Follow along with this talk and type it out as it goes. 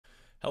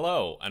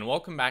Hello, and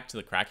welcome back to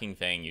the Cracking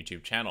FAANG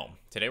YouTube channel.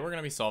 Today we're going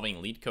to be solving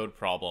Leetcode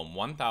Problem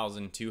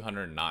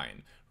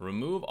 1209.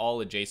 Remove all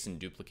adjacent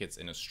duplicates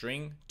in a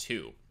string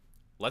 2.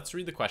 Let's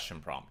read the question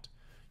prompt.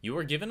 You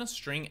are given a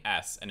string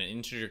s and an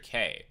integer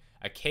k.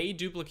 A k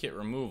duplicate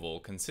removal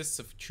consists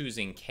of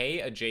choosing k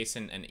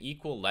adjacent and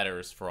equal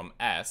letters from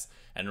s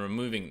and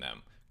removing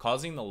them,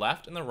 causing the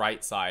left and the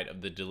right side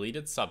of the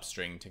deleted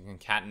substring to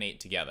concatenate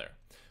together.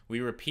 We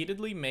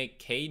repeatedly make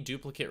k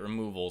duplicate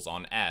removals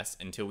on s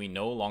until we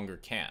no longer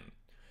can.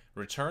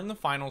 Return the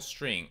final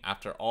string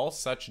after all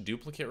such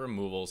duplicate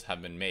removals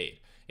have been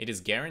made. It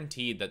is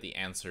guaranteed that the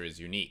answer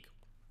is unique.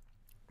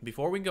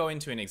 Before we go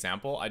into an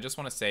example, I just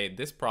want to say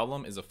this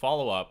problem is a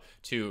follow-up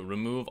to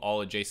remove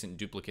all adjacent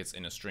duplicates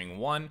in a string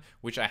 1,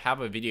 which I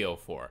have a video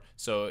for.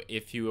 So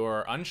if you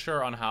are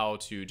unsure on how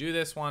to do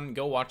this one,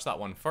 go watch that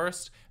one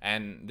first,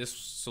 and this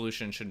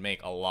solution should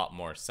make a lot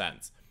more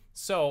sense.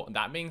 So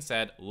that being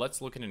said,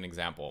 let's look at an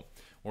example.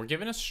 We're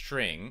given a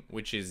string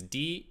which is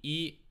D,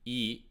 E,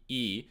 E,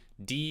 E,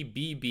 D,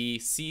 B, B,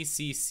 C,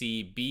 C,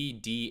 C, B,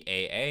 D,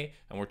 A, A,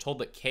 and we're told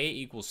that k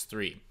equals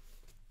 3.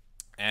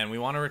 And we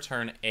want to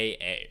return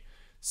AA.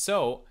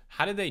 So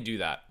how did they do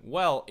that?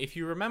 Well, if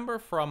you remember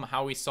from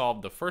how we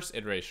solved the first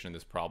iteration of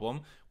this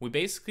problem, we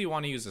basically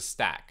want to use a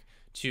stack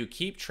to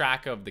keep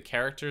track of the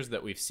characters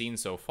that we've seen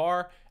so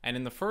far. And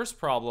in the first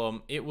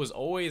problem, it was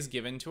always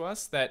given to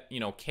us that,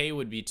 k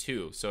would be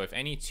 2. So if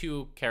any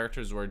two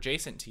characters were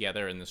adjacent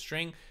together in the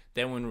string,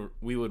 then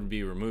we would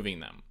be removing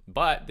them.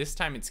 But this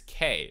time it's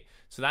k.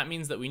 So that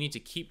means that we need to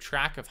keep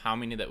track of how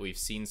many that we've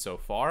seen so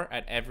far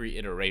at every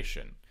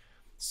iteration.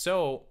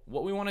 So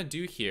what we want to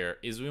do here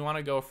is we want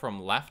to go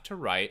from left to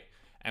right,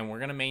 and we're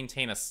going to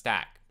maintain a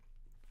stack.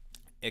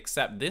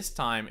 Except this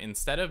time,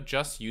 instead of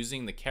just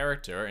using the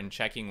character and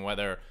checking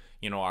whether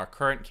our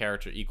current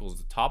character equals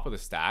the top of the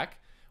stack,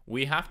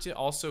 we have to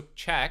also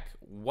check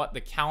what the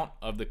count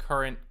of the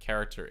current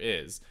character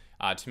is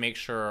to make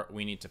sure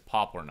we need to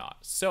pop or not.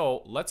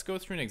 So let's go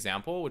through an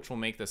example which will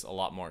make this a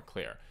lot more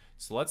clear.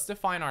 So let's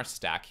define our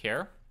stack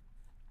here,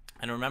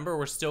 and remember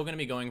we're still going to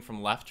be going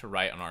from left to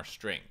right on our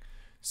string.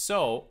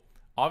 So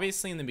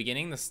obviously in the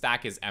beginning the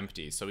stack is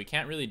empty, so we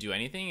can't really do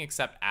anything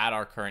except add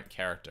our current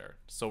character.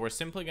 So we're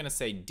simply going to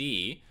say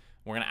D,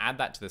 we're going to add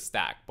that to the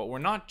stack, but we're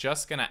not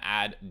just going to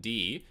add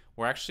D,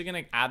 we're actually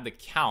going to add the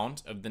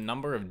count of the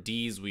number of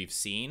D's we've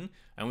seen,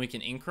 and we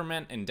can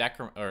increment and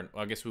decrement, or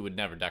I guess we would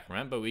never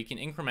decrement, but we can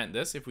increment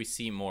this if we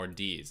see more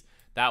D's.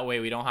 That way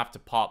we don't have to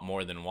pop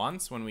more than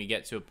once. When we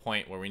get to a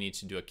point where we need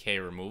to do a K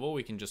removal,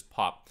 we can just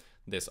pop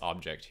this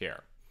object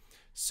here.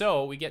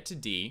 So we get to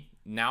D,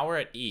 now we're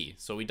at E.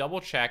 So we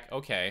double check,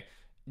 okay,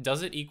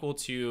 does it equal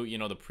to,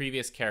 the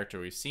previous character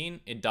we've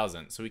seen? It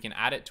doesn't, so we can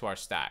add it to our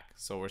stack.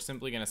 So we're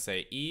simply gonna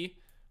say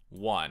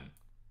E1.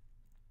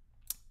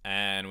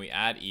 And we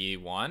add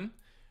E1,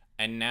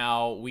 and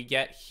now we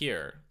get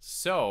here.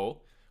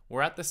 So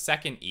we're at the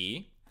second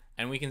E,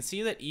 and we can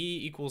see that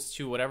E equals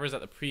to whatever's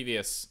at the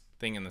previous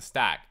thing in the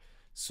stack.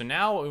 So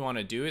now what we want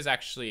to do is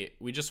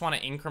we just want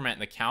to increment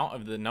the count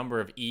of the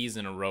number of E's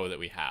in a row that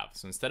we have.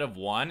 So instead of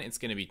 1, it's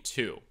going to be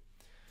 2.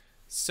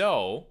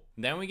 So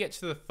then we get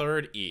to the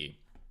third E,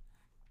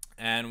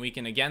 and we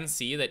can again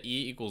see that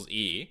E equals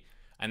E,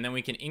 and then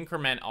we can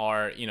increment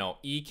our,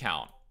 E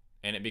count,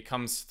 and it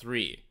becomes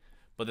 3.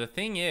 But the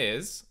thing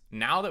is,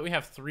 now that we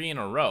have 3 in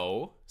a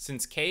row,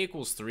 since k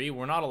equals 3,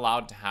 we're not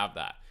allowed to have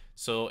that.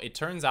 So it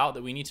turns out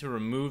that we need to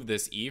remove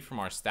this E from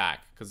our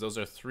stack because those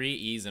are 3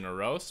 E's in a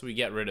row, so we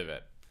get rid of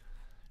it.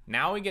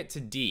 Now we get to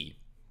D.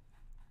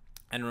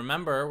 And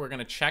remember, we're going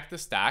to check the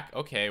stack.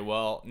 Okay,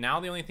 well, now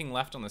the only thing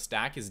left on the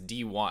stack is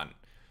D1.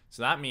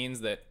 So that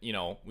means that,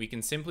 we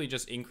can simply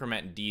just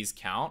increment D's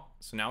count.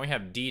 So now we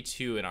have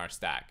D2 in our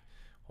stack.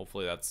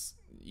 Hopefully that's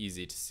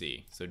easy to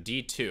see. So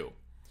D2.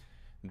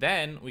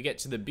 Then we get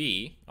to the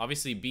B.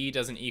 Obviously, B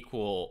doesn't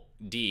equal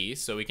D,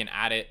 so we can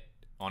add it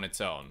on its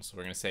own. So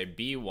we're going to say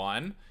B1,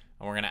 and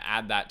we're going to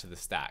add that to the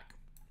stack.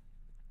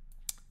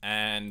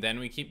 And then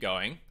we keep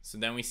going. So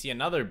then we see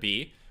another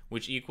B,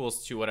 which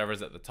equals to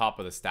whatever's at the top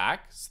of the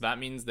stack. So that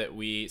means that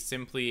we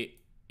simply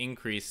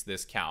increase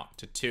this count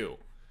to 2.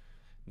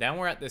 Then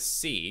we're at this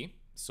C.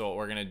 So what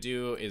we're going to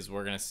do is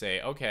we're going to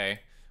say,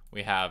 okay,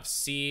 we have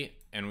C,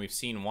 and we've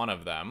seen one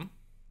of them.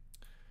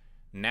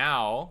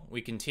 Now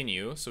we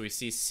continue. So we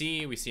see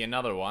C, we see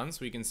another one. So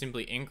we can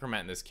simply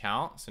increment this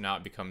count. So now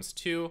it becomes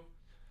 2.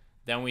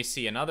 Then we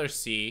see another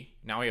C.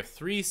 Now we have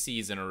 3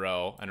 C's in a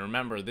row. And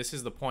remember, this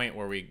is the point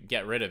where we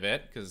get rid of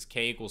it because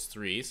k equals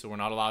 3. So we're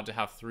not allowed to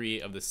have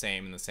 3 of the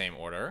same in the same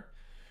order.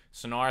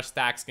 So now our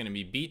stack's going to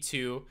be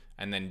B2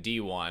 and then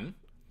D1.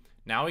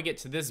 Now we get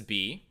to this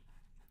B,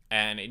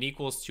 and it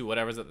equals to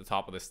whatever's at the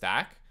top of the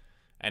stack.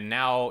 And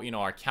now,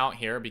 our count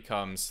here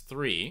becomes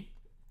 3,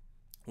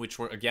 which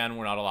we're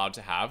not allowed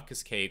to have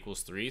because k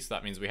equals 3. So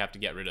that means we have to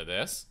get rid of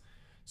this.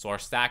 So our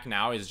stack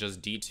now is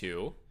just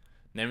D2.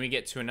 Then we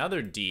get to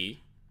another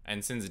D,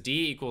 and since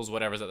D equals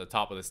whatever's at the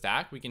top of the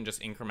stack, we can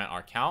just increment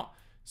our count.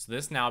 So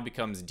this now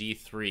becomes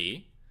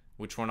D3,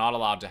 which we're not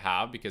allowed to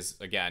have because,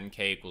 again,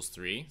 k equals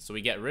 3. So we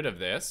get rid of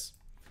this.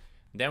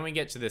 Then we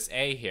get to this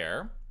A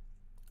here,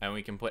 and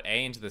we can put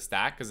A into the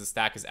stack because the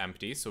stack is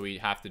empty, so we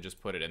have to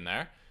just put it in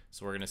there.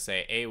 So we're going to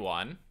say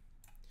A1.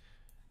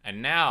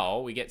 And now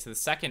we get to the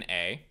second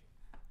A,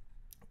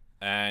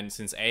 and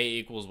since A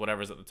equals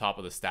whatever's at the top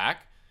of the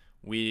stack,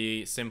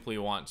 we simply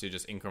want to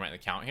just increment the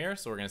count here.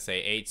 So we're going to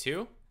say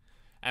A2,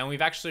 and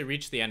we've actually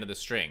reached the end of the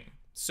string.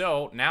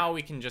 So now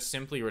we can just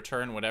simply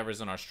return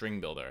whatever's in our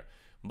string builder.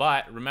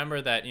 But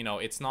remember that, you know,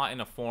 it's not in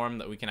a form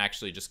that we can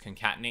actually just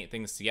concatenate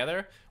things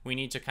together. We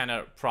need to kind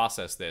of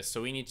process this.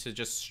 So we need to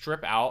just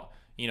strip out,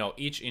 you know,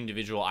 each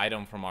individual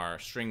item from our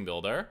string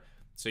builder.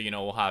 So, you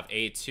know, we'll have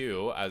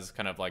A2 as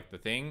kind of like the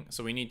thing.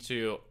 So we need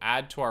to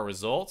add to our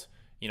result,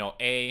 you know,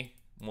 A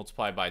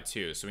multiplied by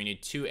 2. So we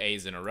need 2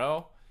 A's in a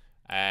row,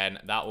 and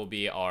that will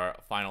be our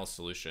final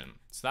solution.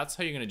 So that's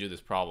how you're going to do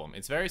this problem.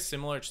 It's very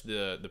similar to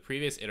the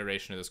previous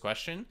iteration of this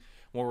question,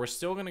 where we're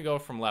still going to go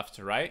from left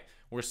to right.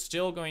 We're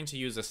still going to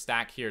use a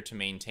stack here to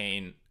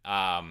maintain,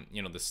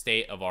 you know, the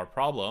state of our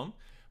problem,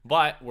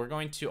 but we're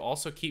going to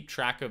also keep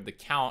track of the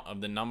count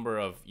of the number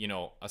of, you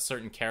know, a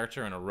certain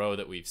character in a row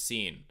that we've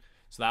seen.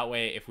 So that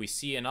way, if we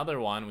see another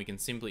one, we can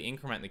simply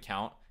increment the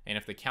count. And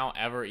if the count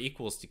ever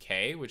equals to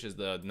k, which is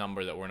the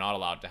number that we're not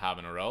allowed to have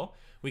in a row,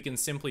 we can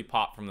simply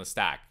pop from the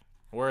stack.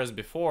 Whereas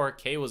before,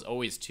 k was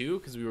always 2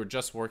 because we were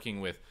just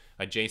working with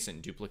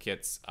adjacent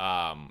duplicates,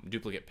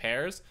 duplicate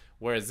pairs.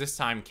 Whereas this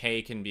time,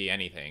 k can be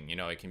anything. You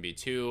know, it can be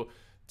 2,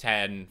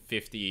 10,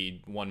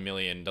 50, 1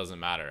 million, doesn't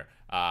matter.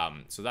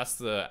 So that's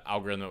the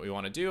algorithm that we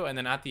want to do. And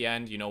then at the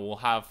end, you know, we'll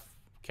have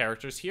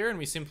characters here, and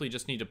we simply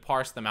just need to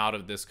parse them out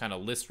of this kind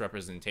of list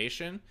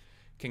representation,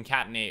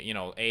 concatenate, you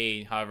know,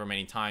 A however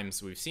many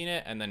times we've seen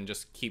it, and then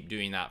just keep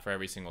doing that for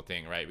every single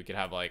thing, right? We could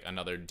have like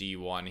another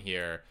D1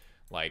 here,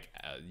 like,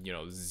 you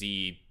know,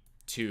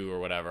 Z2 or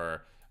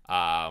whatever.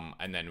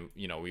 And then,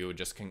 you know, we would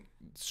just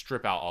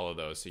strip out all of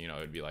those. So, you know,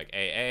 it would be like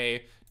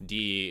AA,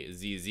 D,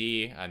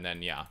 ZZ, and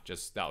then, yeah,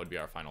 just that would be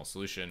our final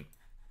solution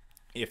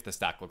if the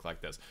stack looked like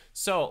this.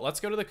 So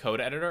let's go to the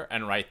code editor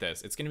and write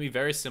this. It's going to be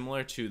very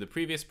similar to the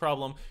previous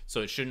problem,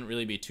 so it shouldn't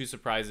really be too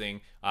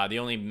surprising. The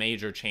only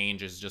major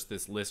change is just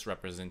this list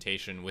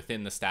representation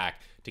within the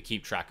stack to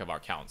keep track of our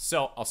counts.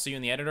 So I'll see you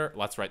in the editor.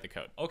 Let's write the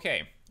code.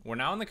 Okay, we're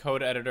now in the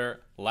code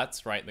editor.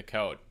 Let's write the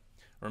code.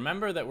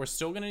 Remember that we're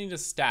still going to need a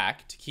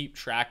stack to keep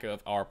track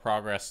of our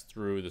progress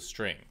through the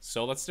string.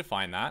 So let's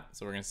define that.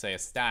 So we're going to say a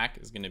stack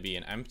is going to be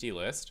an empty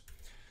list.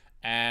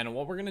 And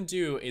what we're going to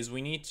do is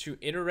we need to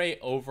iterate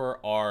over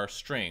our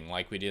string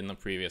like we did in the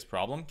previous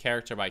problem,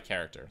 character by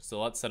character.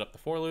 So let's set up the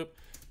for loop.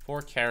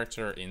 For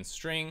character in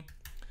string,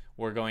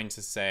 we're going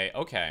to say,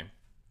 okay,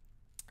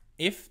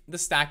 if the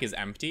stack is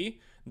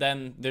empty,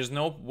 then there's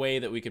no way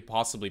that we could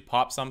possibly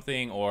pop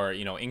something or,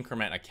 you know,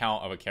 increment a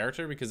count of a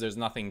character because there's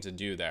nothing to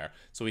do there.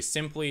 So we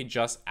simply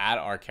just add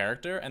our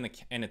character and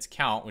its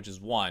count, which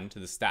is 1, to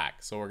the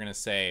stack. So we're going to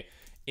say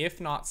if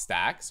not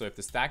stack. So if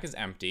the stack is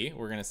empty,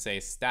 we're going to say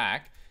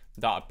stack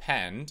dot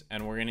append,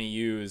 and we're going to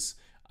use,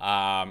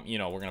 you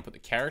know, we're going to put the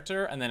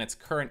character and then its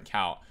current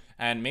count.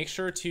 And make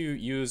sure to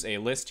use a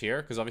list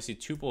here because obviously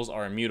tuples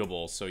are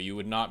immutable. So you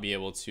would not be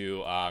able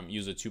to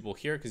use a tuple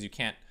here because you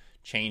can't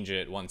change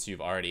it once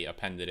you've already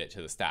appended it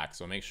to the stack.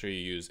 So make sure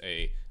you use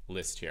a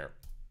list here.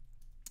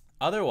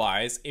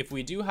 Otherwise, if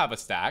we do have a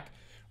stack,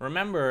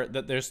 remember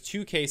that there's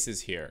 2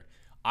 cases here.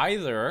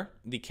 Either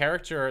the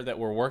character that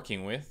we're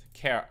working with,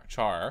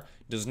 char,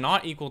 does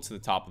not equal to the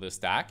top of the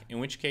stack, in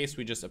which case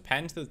we just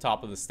append to the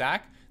top of the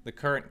stack the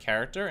current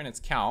character and its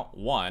count,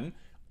 1,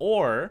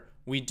 or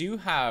we do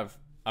have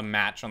a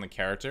match on the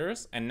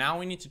characters, and now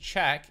we need to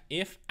check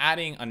if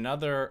adding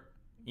another,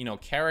 you know,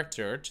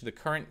 character to the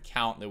current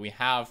count that we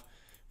have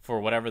for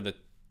whatever the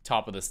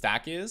top of the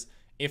stack is,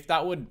 if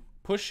that would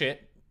push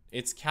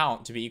its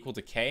count to be equal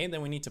to k,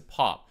 then we need to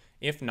pop.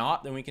 If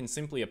not, then we can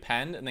simply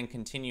append and then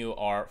continue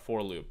our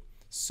for loop.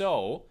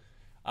 So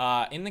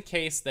in the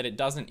case that it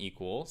doesn't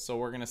equal, so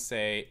we're going to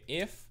say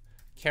if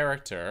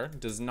character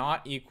does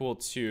not equal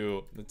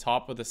to the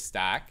top of the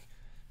stack,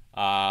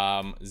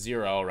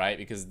 0, right?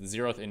 Because the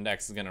 0th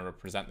index is going to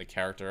represent the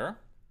character.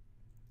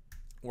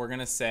 We're going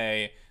to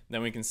say,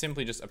 then we can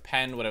simply just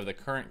append whatever the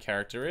current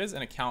character is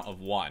and a count of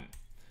 1.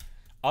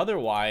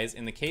 Otherwise,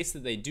 in the case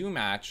that they do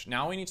match,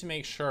 now we need to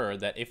make sure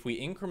that if we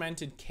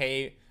incremented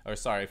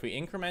if we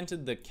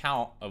incremented the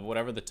count of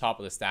whatever the top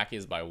of the stack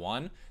is by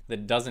 1,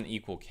 that doesn't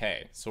equal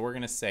k. So we're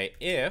going to say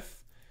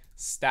if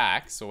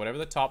stack, so whatever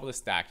the top of the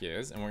stack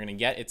is, and we're going to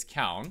get its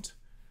count,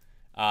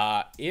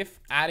 if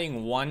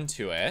adding 1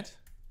 to it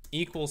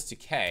equals to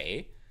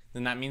k,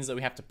 then that means that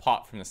we have to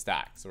pop from the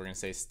stack. So we're going to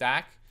say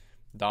stack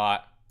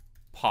dot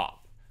pop.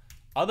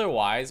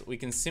 Otherwise, we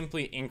can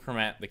simply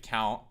increment the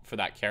count for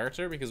that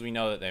character because we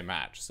know that they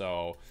match.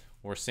 So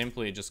we're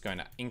simply just going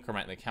to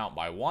increment the count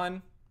by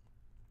 1,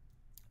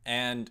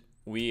 and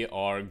we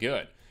are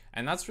good.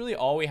 And that's really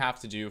all we have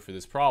to do for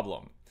this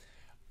problem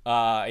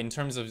in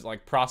terms of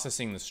like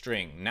processing the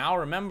string. Now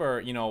remember,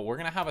 you know, we're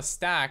going to have a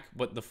stack,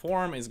 but the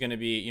form is going to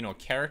be, you know,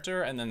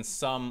 character and then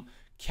some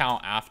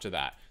count after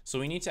that. So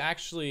we need to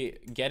actually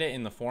get it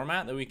in the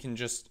format that we can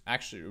just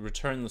actually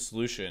return the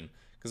solution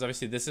because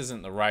obviously this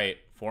isn't the right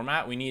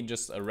format. We need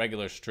just a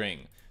regular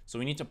string. So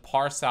we need to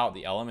parse out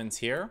the elements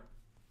here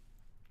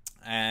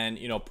and,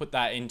 you know, put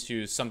that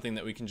into something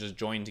that we can just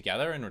join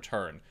together and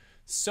return.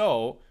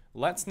 So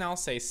let's now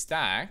say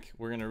stack.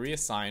 We're going to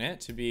reassign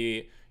it to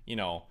be, you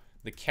know,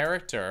 the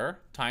character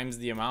times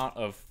the amount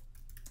of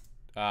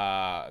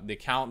the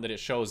count that it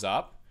shows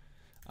up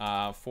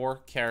for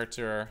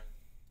character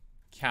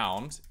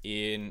count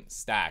in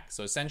stack.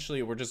 So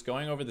essentially we're just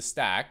going over the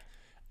stack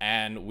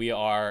and we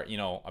are, you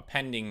know,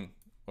 appending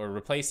or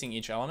replacing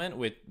each element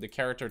with the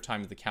character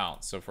times the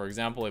count. So for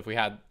example, if we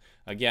had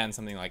again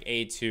something like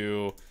A2,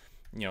 you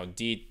know,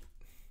 D2,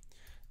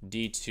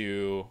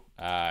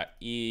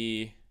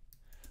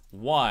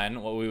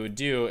 E1, what we would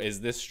do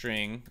is this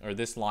string or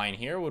this line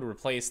here would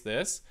replace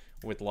this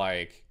with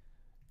like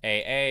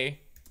AA,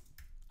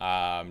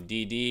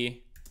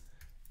 DD,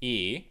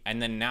 E,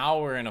 and then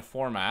now we're in a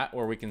format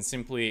where we can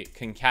simply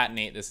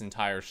concatenate this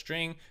entire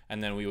string,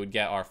 and then we would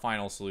get our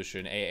final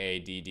solution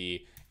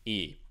AADDE.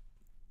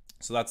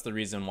 So that's the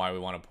reason why we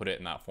want to put it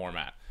in that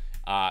format.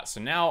 So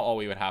now all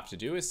we would have to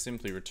do is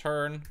simply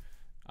return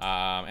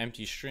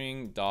empty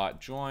string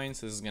dot join.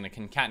 So this is going to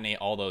concatenate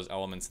all those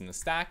elements in the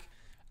stack,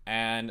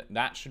 and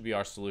that should be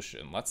our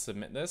solution. Let's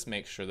submit this,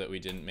 make sure that we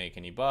didn't make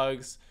any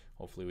bugs.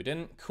 Hopefully we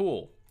didn't.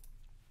 Cool.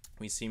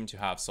 We seem to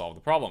have solved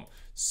the problem.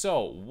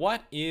 So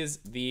what is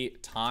the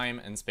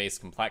time and space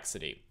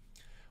complexity?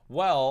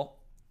 Well,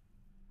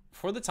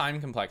 for the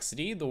time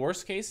complexity, the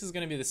worst case is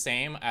going to be the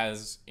same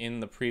as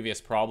in the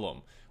previous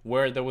problem,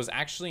 where there was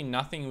actually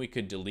nothing we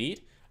could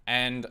delete,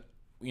 and,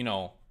 you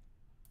know,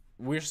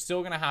 we're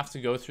still going to have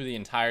to go through the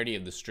entirety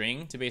of the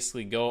string to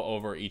basically go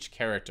over each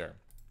character.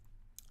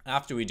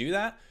 After we do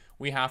that,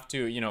 we have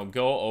to, you know,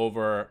 go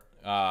over,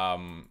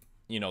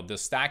 you know, the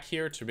stack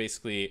here to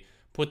basically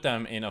put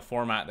them in a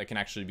format that can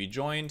actually be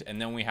joined,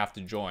 and then we have to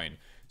join.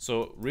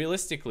 So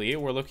realistically,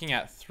 we're looking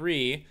at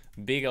 3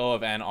 big O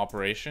of n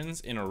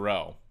operations in a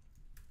row.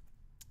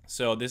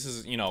 So this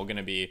is, you know, going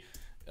to be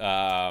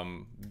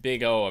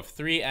big O of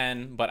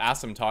 3n, but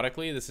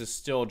asymptotically, this is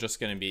still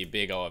just going to be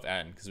big O of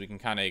n, because we can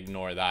kind of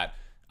ignore that,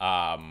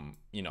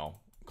 you know,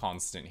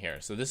 constant here.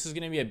 So this is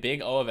going to be a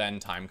big O of n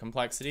time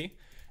complexity.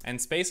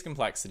 And space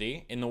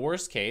complexity, in the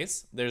worst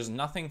case, there's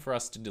nothing for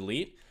us to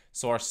delete.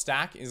 So our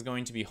stack is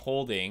going to be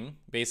holding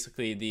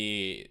basically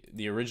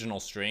the original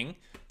string.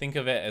 Think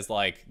of it as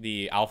like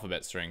the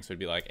alphabet string. So it'd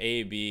be like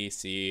A, B,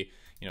 C,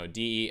 you know,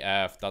 D, E,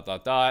 F, dot,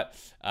 dot, dot,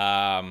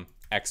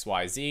 X,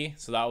 Y, Z.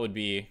 So that would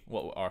be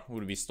what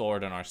would be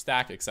stored in our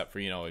stack, except for,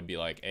 you know, it'd be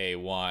like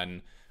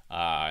A1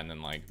 and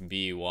then like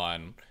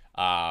B1.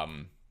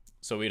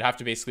 So we'd have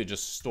to basically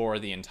just store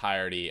the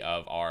entirety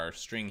of our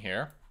string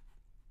here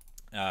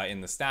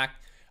in the stack.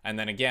 And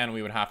then again,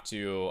 we would have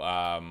to,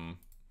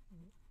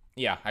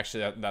 yeah,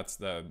 actually that's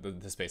the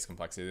space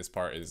complexity. This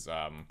part is,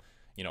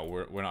 you know,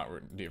 we're not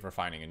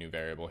refining a new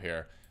variable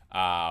here.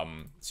 So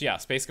yeah,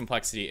 space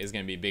complexity is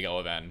going to be big O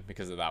of n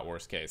because of that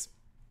worst case.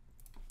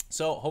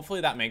 So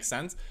hopefully that makes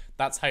sense.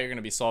 That's how you're going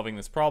to be solving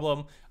this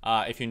problem.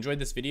 If you enjoyed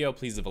this video,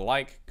 please leave a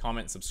like,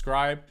 comment,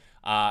 subscribe.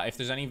 If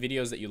there's any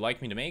videos that you'd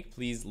like me to make,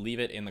 please leave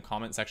it in the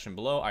comment section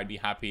below. I'd be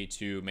happy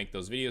to make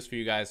those videos for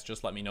you guys.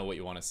 Just let me know what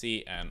you want to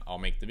see and I'll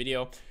make the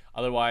video.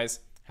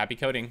 Otherwise, happy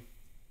coding.